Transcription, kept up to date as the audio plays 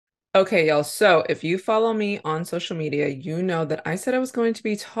Okay, y'all. So if you follow me on social media, you know that I said I was going to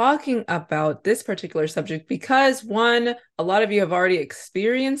be talking about this particular subject because one, a lot of you have already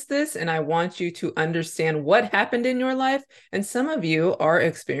experienced this, and I want you to understand what happened in your life. And some of you are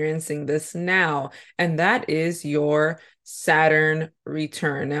experiencing this now, and that is your Saturn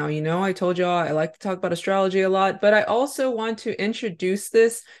return. Now, I told y'all I like to talk about astrology a lot, but I also want to introduce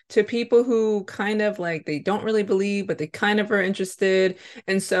this to people who kind of like they don't really believe, but they kind of are interested.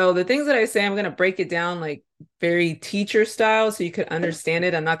 And so the things that I say, I'm going to break it down like very teacher style so you could understand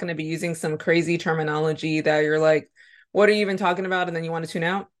it. I'm not going to be using some crazy terminology that you're like, what are you even talking about? And then you want to tune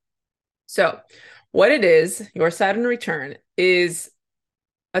out. So, what it is, your Saturn return is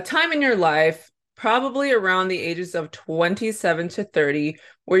a time in your life, probably around the ages of 27 to 30,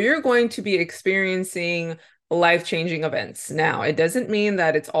 where you're going to be experiencing life-changing events. Now, it doesn't mean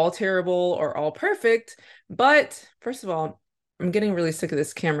that it's all terrible or all perfect, but first of all, I'm getting really sick of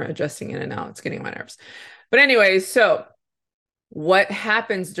this camera adjusting in and out. It's getting on my nerves. But anyways, so what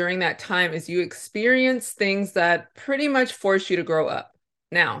happens during that time is you experience things that pretty much force you to grow up.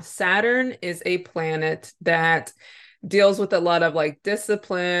 Now, Saturn is a planet that deals with a lot of like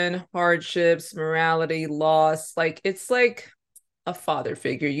discipline, hardships, morality, loss. Like it's like a father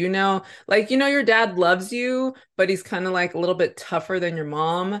figure, your dad loves you, but he's kind of like a little bit tougher than your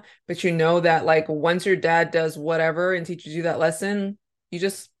mom. But you know that like once your dad does whatever and teaches you that lesson, you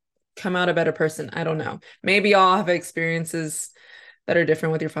just come out a better person. I don't know. Maybe y'all have experiences that are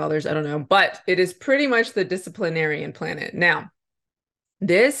different with your fathers. I don't know. But it is pretty much the disciplinarian planet. Now,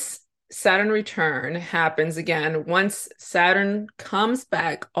 this Saturn return happens again once Saturn comes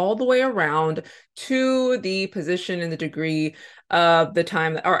back all the way around to the position and the degree of the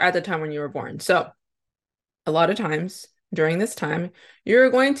time or at the time when you were born. So, a lot of times during this time, you're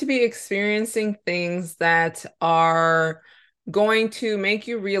going to be experiencing things that are going to make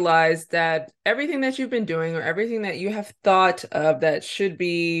you realize that everything that you've been doing or everything that you have thought of that should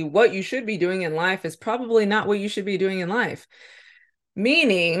be what you should be doing in life is probably not what you should be doing in life.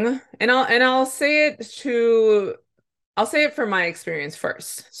 Meaning, I'll say it from my experience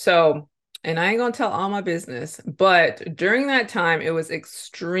first. So, and I ain't gonna tell all my business, but during that time, it was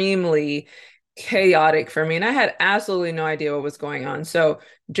extremely chaotic for me, and I had absolutely no idea what was going on. So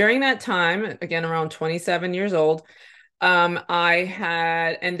during that time, again, around 27 years old, I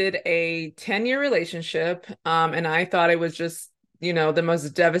had ended a 10-year relationship, and I thought it was just, the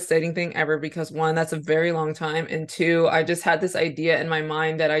most devastating thing ever because one, that's a very long time, and two, I just had this idea in my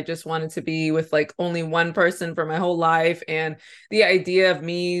mind that I just wanted to be with like only one person for my whole life, and the idea of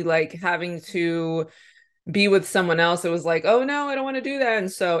me like having to be with someone else, it was like, oh no, I don't want to do that.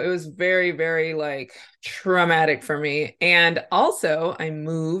 And so it was very, very like traumatic for me. And also, I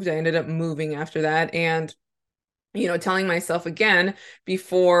ended up moving after that. And telling myself again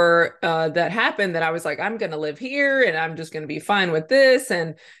before that happened that I was like, I'm going to live here and I'm just going to be fine with this.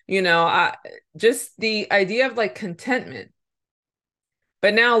 And, I just the idea of like contentment.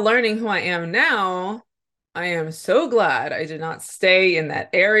 But now learning who I am now, I am so glad I did not stay in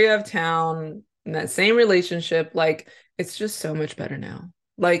that area of town, in that same relationship. Like, it's just so much better now,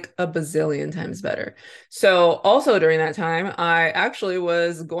 like a bazillion times better. So, also during that time, I actually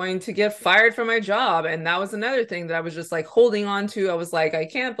was going to get fired from my job. And that was another thing that I was just like holding on to. I was like, I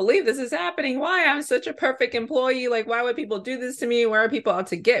can't believe this is happening. Why? I'm such a perfect employee. Like, why would people do this to me? Why are people out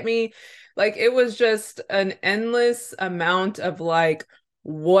to get me? Like, it was just an endless amount of like,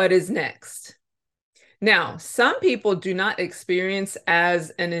 what is next? Now, some people do not experience as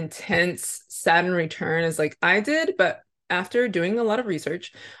an intense Saturn return as like I did, but after doing a lot of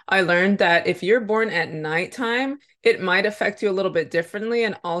research, I learned that if you're born at nighttime, it might affect you a little bit differently.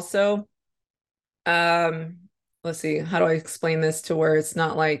 And also, um, let's see, how do I explain this to where it's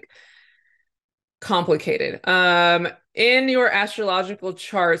not like complicated. In your astrological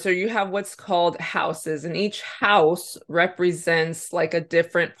chart, so you have what's called houses, and each house represents like a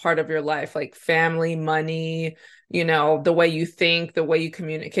different part of your life, like family, money, the way you think, the way you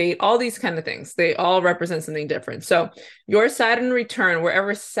communicate, all these kind of things. They all represent something different. So your Saturn return,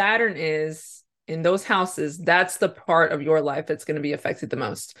 wherever Saturn is in those houses, that's the part of your life that's going to be affected the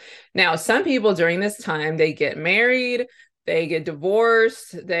most. Now, some people during this time, they get married, they get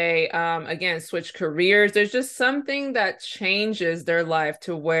divorced, they again switch careers. There's just something that changes their life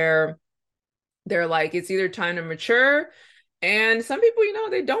to where they're like, it's either time to mature. And some people,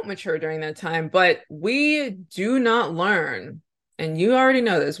 they don't mature during that time, but we do not learn. And you already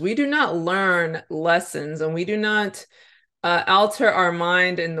know this. We do not learn lessons and we do not alter our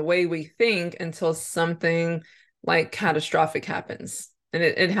mind and the way we think until something like catastrophic happens. And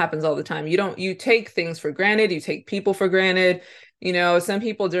it happens all the time. You take things for granted, you take people for granted, Some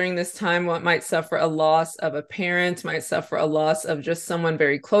people during this time might suffer a loss of a parent, might suffer a loss of just someone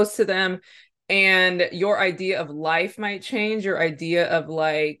very close to them. And your idea of life might change, your idea of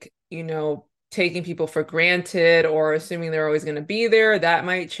like, taking people for granted or assuming they're always going to be there, that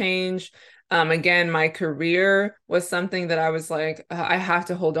might change. Again, my career was something that I was like, I have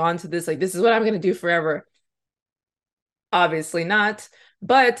to hold on to this. Like, this is what I'm going to do forever. Obviously not.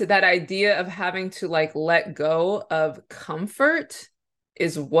 But that idea of having to like let go of comfort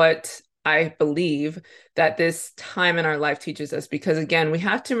is what I believe that this time in our life teaches us. Because again, we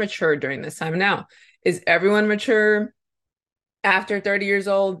have to mature during this time. Now, is everyone mature after 30 years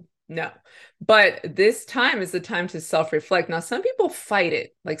old? No. But this time is the time to self-reflect. Now, some people fight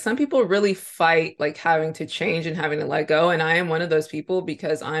it. Like some people really fight like having to change and having to let go. And I am one of those people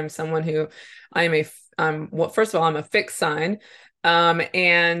because I'm someone who I am well, first of all, I'm a fixed sign.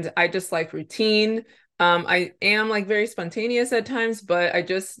 And I just like routine. I am like very spontaneous at times, but I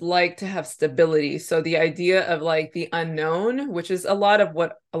just like to have stability. So the idea of like the unknown, which is a lot of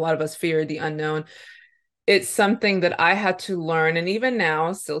what a lot of us fear, the unknown, it's something that I had to learn. And even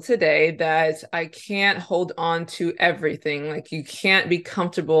now, still today, that I can't hold on to everything. Like you can't be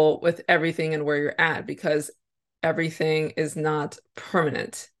comfortable with everything and where you're at because everything is not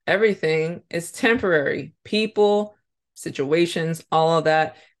permanent. Everything is temporary. People, situations, all of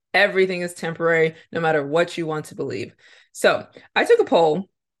that, everything is temporary, no matter what you want to believe. So I took a poll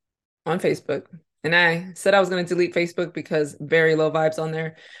on Facebook and I said I was going to delete Facebook because very low vibes on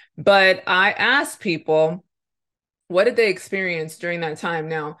there. But I asked people, what did they experience during that time?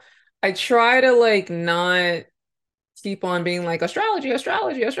 Now, I try to like not keep on being like astrology,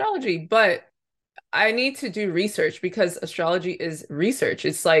 astrology, astrology, but I need to do research because astrology is research.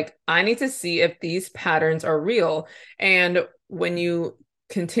 It's like I need to see if these patterns are real. And when you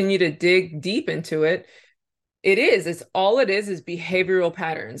continue to dig deep into it, it's all it is behavioral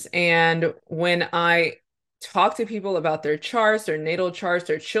patterns. And when I talk to people about their charts, their natal charts,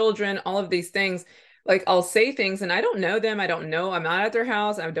 their children, all of these things, like I'll say things and I don't know them. I don't know. I'm not at their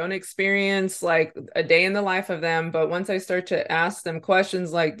house. I don't experience like a day in the life of them. But once I start to ask them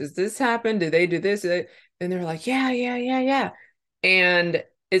questions like, does this happen? Do they do this? And they're like, yeah, yeah, yeah, yeah. And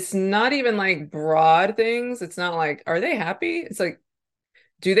it's not even like broad things. It's not like, are they happy? It's like,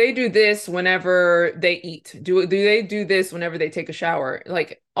 do they do this whenever they eat? Do they do this whenever they take a shower?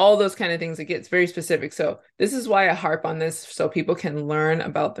 Like all those kind of things, it gets very specific. So this is why I harp on this so people can learn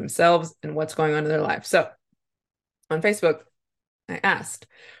about themselves and what's going on in their life. So on Facebook, I asked,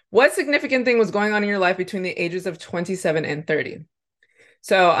 what significant thing was going on in your life between the ages of 27 and 30?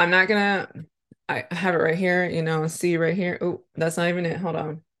 So I'm not gonna, I have it right here, see right here. Oh, that's not even it. Hold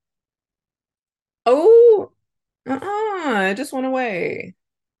on. Oh, it just went away.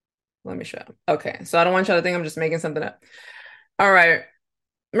 Let me show. Okay, so I don't want y'all to think I'm just making something up. All right,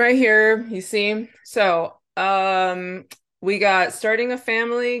 right here, you see. So, we got starting a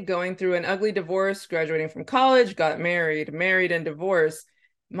family, going through an ugly divorce, graduating from college, got married and divorced.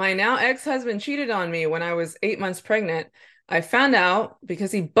 My now ex-husband cheated on me when I was 8 months pregnant. I found out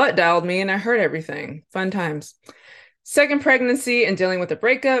because he butt dialed me and I heard everything. Fun times. Second pregnancy and dealing with a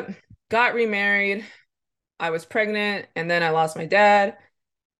breakup, got remarried. I was pregnant and then I lost my dad,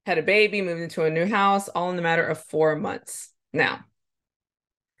 had a baby, moved into a new house, all in the matter of 4 months. Now,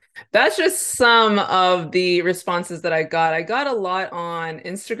 that's just some of the responses that I got. I got a lot on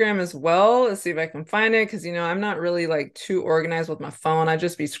Instagram as well. Let's see if I can find it because, I'm not really like too organized with my phone. I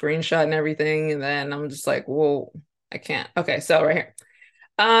just be screenshotting everything and then I'm just like, whoa, I can't. Okay, so right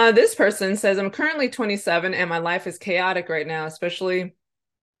here. This person says, I'm currently 27 and my life is chaotic right now, especially,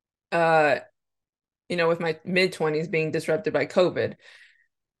 with my mid 20s being disrupted by COVID.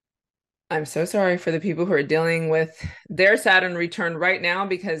 I'm so sorry for the people who are dealing with their Saturn return right now,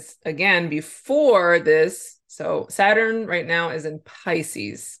 because again, before this, so Saturn right now is in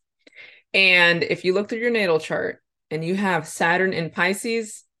Pisces. And if you look through your natal chart and you have Saturn in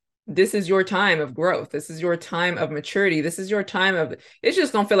Pisces, this is your time of growth. This is your time of maturity. This is your time of, it's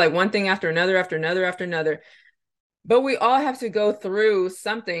just gonna feel like one thing after another, after another, after another. But we all have to go through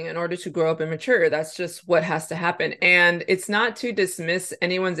something in order to grow up and mature. That's just what has to happen. And it's not to dismiss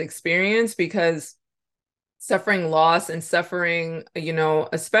anyone's experience because suffering loss and suffering,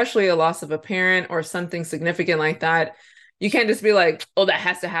 especially a loss of a parent or something significant like that, you can't just be like, oh, that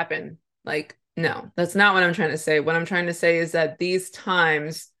has to happen. Like, no, that's not what I'm trying to say. What I'm trying to say is that these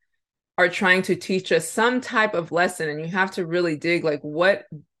times are trying to teach us some type of lesson, and you have to really dig, like, what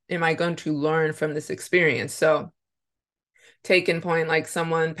am I going to learn from this experience? So, take in point like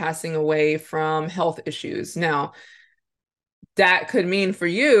someone passing away from health issues. Now, that could mean for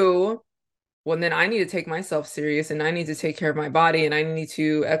you well, then I need to take myself serious and I need to take care of my body and I need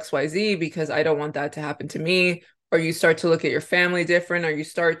to XYZ because I don't want that to happen to me. Or you start to look at your family different, or you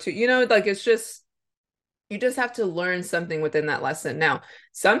start to, like it's just, you just have to learn something within that lesson. Now,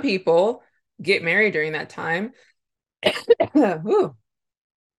 some people get married during that time.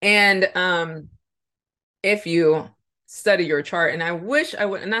 And if you study your chart, and I wish I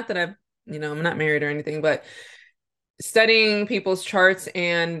would, not that I'm not married or anything, but studying people's charts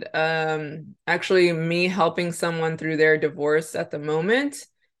and actually me helping someone through their divorce at the moment.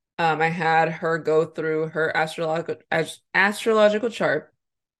 I had her go through her astrological chart,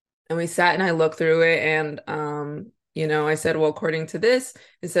 and we sat and I looked through it, and I said, well, according to this,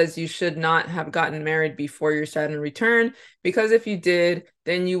 it says you should not have gotten married before your Saturn return, because if you did,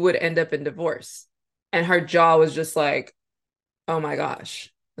 then you would end up in divorce. And her jaw was just like, oh my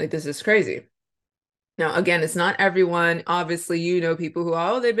gosh, like this is crazy. Now, again, it's not everyone. Obviously, people who,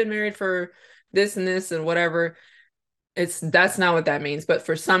 oh, they've been married for this and this and whatever. That's not what that means. But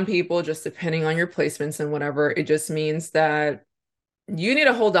for some people, just depending on your placements and whatever, it just means that you need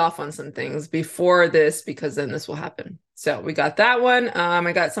to hold off on some things before this, because then this will happen. So we got that one.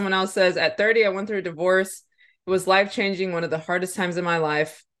 I got someone else says, at 30, I went through a divorce. It was life-changing, one of the hardest times in my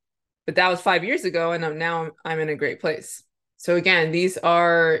life. But that was 5 years ago, and now I'm in a great place. So again, these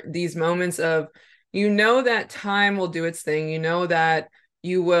are these moments of, that time will do its thing. You know that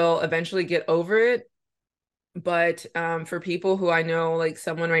you will eventually get over it. But for people who I know, like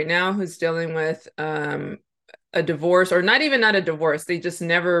someone right now who's dealing with a divorce, or not a divorce, they just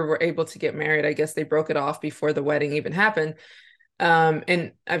never were able to get married. I guess they broke it off before the wedding even happened.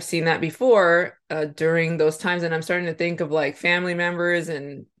 And I've seen that before during those times. And I'm starting to think of like family members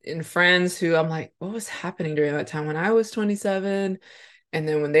and friends who I'm like, what was happening during that time when I was 27? And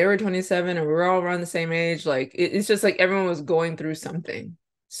then when they were 27 and we were all around the same age, like it's just like everyone was going through something.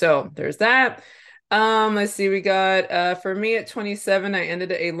 So there's that. Let's see, we got for me at 27, I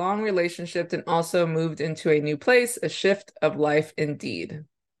ended a long relationship and also moved into a new place, a shift of life indeed.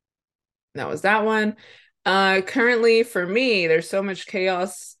 That was that one. Currently for me, there's so much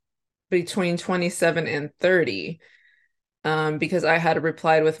chaos between 27 and 30. Because I had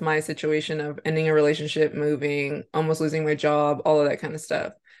replied with my situation of ending a relationship, moving, almost losing my job, all of that kind of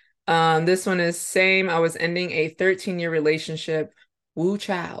stuff. This one is same. I was ending a 13-year relationship. Woo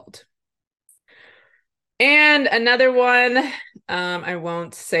child. And another one, I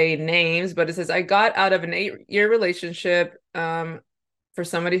won't say names, but it says, I got out of an 8-year relationship for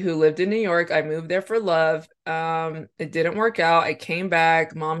somebody who lived in New York. I moved there for love. It didn't work out. I came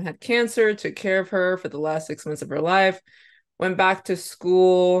back. Mom had cancer, took care of her for the last 6 months of her life. Went back to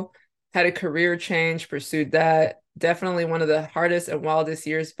school, had a career change, pursued that. Definitely one of the hardest and wildest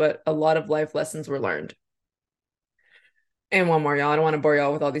years, but a lot of life lessons were learned. And one more, y'all. I don't want to bore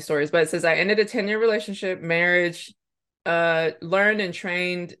y'all with all these stories, but it says, I ended a 10-year relationship, marriage, learned and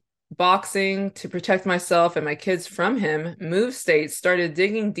trained boxing to protect myself and my kids from him, moved states, started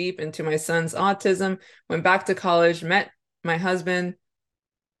digging deep into my son's autism, went back to college, met my husband.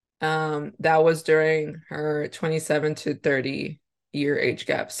 That was during her 27 to 30-year age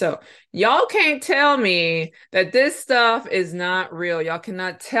gap. So y'all can't tell me that this stuff is not real. Y'all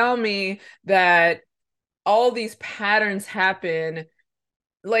cannot tell me that all these patterns happen.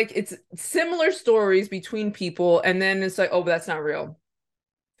 Like it's similar stories between people, and then it's like, oh, but that's not real.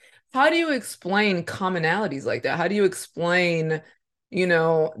 How do you explain commonalities like that? How do you explain,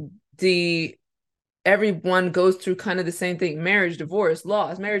 the everyone goes through kind of the same thing: marriage, divorce,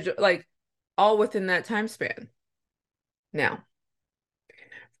 loss, marriage, like all within that time span? Now,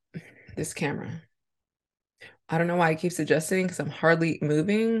 this camera, I don't know why I keep suggesting, because I'm hardly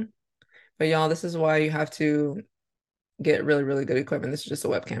moving, but y'all, this is why you have to get really, really good equipment. This is just a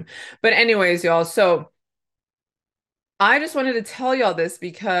webcam. But anyways, y'all, so I just wanted to tell y'all this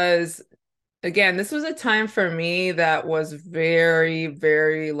because, again, this was a time for me that was very,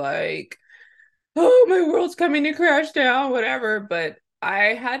 very like, oh, my world's coming to crash down, whatever. But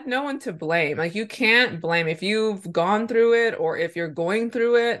I had no one to blame. Like, you can't blame if you've gone through it or if you're going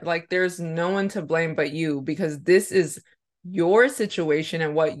through it. Like, there's no one to blame but you, because this is your situation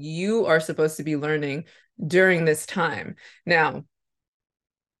and what you are supposed to be learning during this time. Now,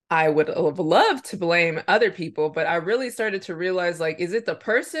 I would have loved to blame other people, but I really started to realize, like, is it the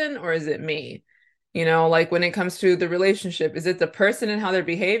person or is it me? Like when it comes to the relationship, is it the person and how they're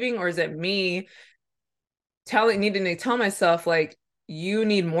behaving, or is it me needing to tell myself, like, you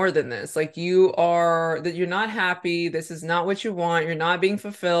need more than this. Like that you're not happy. This is not what you want. You're not being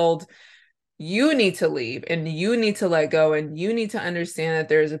fulfilled. you need to leave and you need to let go and you need to understand that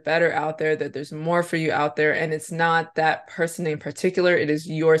there's a better out there, that there's more for you out there. And it's not that person in particular, it is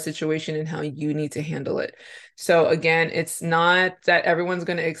your situation and how you need to handle it. So again, it's not that everyone's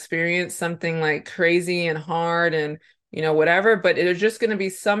going to experience something like crazy and hard and, whatever, but it's just going to be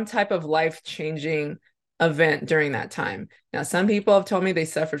some type of life-changing event during that time. Now, some people have told me they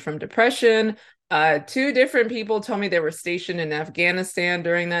suffered from depression. Two different people told me they were stationed in Afghanistan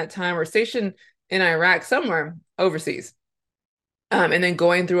during that time, or stationed in Iraq, somewhere overseas. And then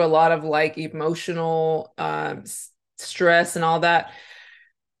going through a lot of like emotional stress and all that.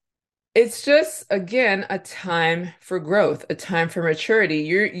 It's just, again, a time for growth, a time for maturity.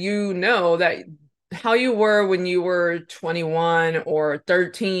 You know that how you were when you were 21 or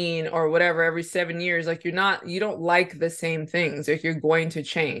 13 or whatever, every 7 years, like you don't like the same things, like you're going to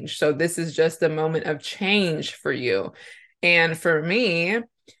change. So this is just a moment of change for you. And for me,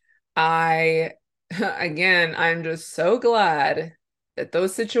 I, again, I'm just so glad that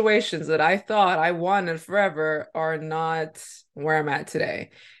those situations that I thought I wanted forever are not where I'm at today.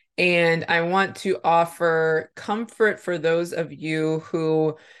 And I want to offer comfort for those of you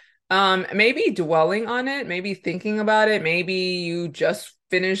who maybe dwelling on it, maybe thinking about it, maybe you just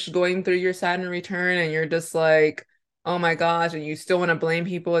finished going through your Saturn return and you're just like, oh my gosh, and you still want to blame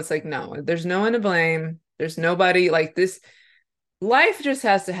people. It's like, no, there's no one to blame. There's nobody like this. Life just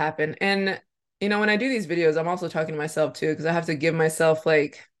has to happen. And, when I do these videos, I'm also talking to myself too, because I have to give myself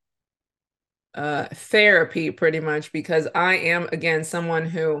like therapy pretty much, because I am, again, someone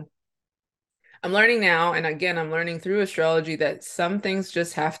who I'm learning now, and again, I'm learning through astrology that some things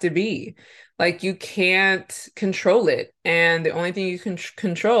just have to be. Like you can't control it. And the only thing you can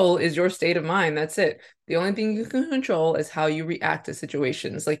control is your state of mind. That's it. The only thing you can control is how you react to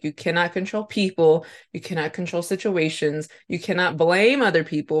situations. Like you cannot control people, you cannot control situations, you cannot blame other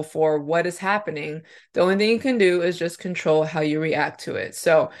people for what is happening. The only thing you can do is just control how you react to it.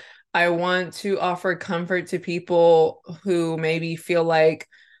 So I want to offer comfort to people who maybe feel like,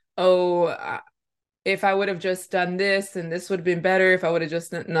 oh, if I would have just done this and this would have been better if I would have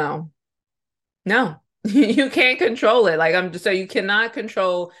just no, you can't control it. Like I'm just saying, you cannot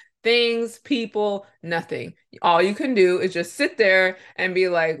control things, people, nothing. All you can do is just sit there and be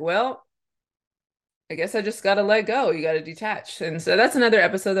like, well, I guess I just gotta let go. You gotta detach. And so that's another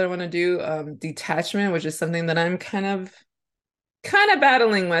episode that I want to do, detachment, which is something that I'm kind of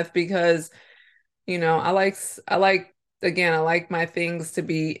battling with, because I like again, I like my things to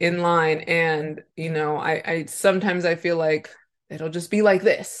be in line, and I sometimes I feel like it'll just be like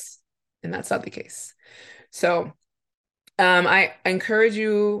this, and that's not the case. So I encourage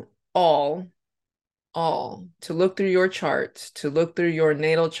you all to look through your chart, to look through your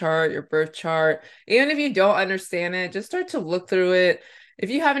natal chart, your birth chart. Even if you don't understand it, just start to look through it.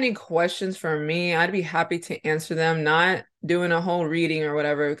 If you have any questions for me, I'd be happy to answer them. Not doing a whole reading or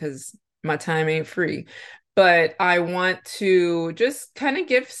whatever, because my time ain't free. But I want to just kind of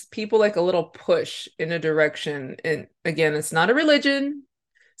give people like a little push in a direction. And again, it's not a religion.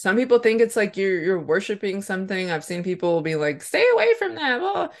 Some people think it's like you're worshiping something. I've seen people be like, stay away from that.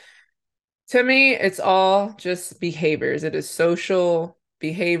 Well, to me, it's all just behaviors. It is social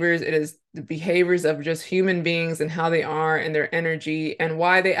behaviors. It is the behaviors of just human beings and how they are and their energy and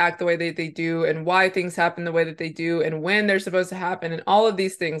why they act the way that they do and why things happen the way that they do and when they're supposed to happen and all of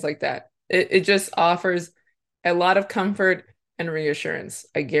these things like that. It just offers a lot of comfort and reassurance.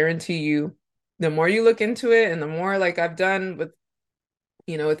 I guarantee you, the more you look into it and the more like I've done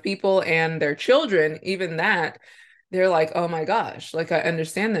with people and their children, even that, they're like, oh my gosh, like I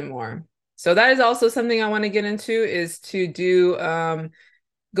understand them more. So that is also something I want to get into, is to do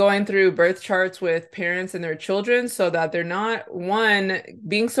going through birth charts with parents and their children, so that they're not, one,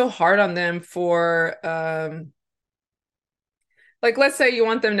 being so hard on them for like, let's say you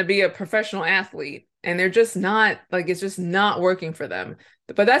want them to be a professional athlete and they're just not, like, it's just not working for them.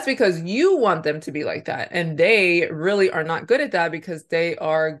 But that's because you want them to be like that. And they really are not good at that, because they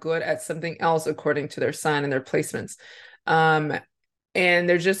are good at something else according to their sign and their placements. Um, and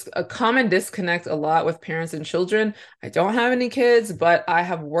there's just a common disconnect a lot with parents and children. I don't have any kids, but I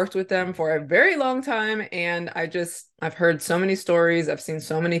have worked with them for a very long time. And I've heard so many stories, I've seen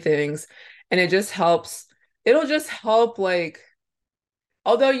so many things, and it'll just help, like,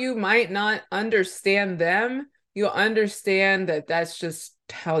 although you might not understand them, you'll understand that that's just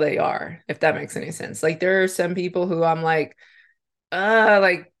how they are, if that makes any sense. Like there are some people who I'm like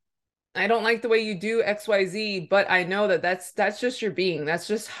I don't like the way you do XYZ, but I know that that's just your being. That's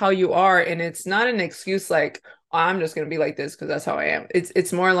just how you are, and it's not an excuse like, oh, I'm just going to be like this because that's how I am.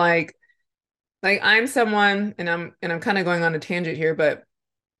 It's more like I'm someone, and I'm kind of going on a tangent here, but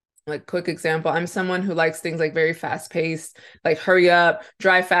Like, quick example, I'm someone who likes things like very fast paced, like hurry up,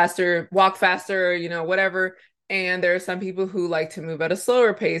 drive faster, walk faster, whatever. And there are some people who like to move at a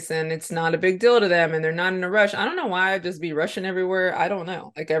slower pace and it's not a big deal to them and they're not in a rush. I don't know why I'd just be rushing everywhere. I don't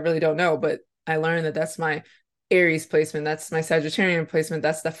know. Like, I really don't know, but I learned that that's my Aries placement. That's my Sagittarian placement.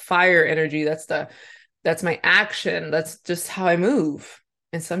 That's the fire energy. That's my action. That's just how I move.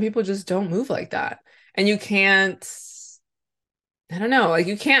 And some people just don't move like that. And you can't, I don't know, like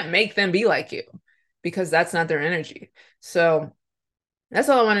you can't make them be like you because that's not their energy. So that's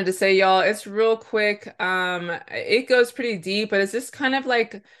all I wanted to say, y'all. It's real quick. It goes pretty deep, but it's just kind of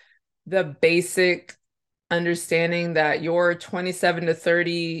like the basic understanding that your 27 to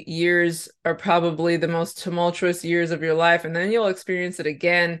 30 years are probably the most tumultuous years of your life, and then you'll experience it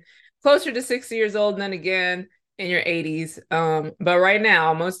again closer to 60 years old, and then again in your 80s. But right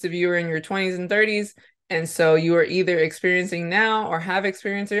now, most of you are in your 20s and 30s, and so you are either experiencing now or have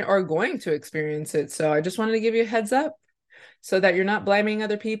experienced it or going to experience it. So I just wanted to give you a heads up so that you're not blaming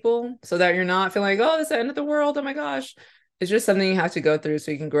other people, so that you're not feeling like, oh, it's the end of the world. Oh my gosh. It's just something you have to go through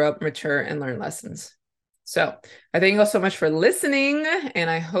so you can grow up, mature, and learn lessons. So I thank you all so much for listening, and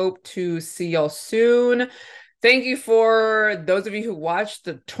I hope to see y'all soon. Thank you for those of you who watched,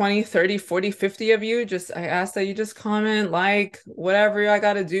 the 20, 30, 40, 50 of you. I ask that you just comment, like, whatever I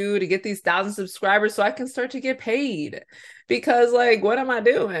got to do to get these 1,000 subscribers so I can start to get paid. Because, like, what am I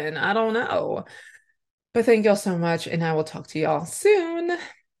doing? I don't know. But thank y'all so much, and I will talk to y'all soon.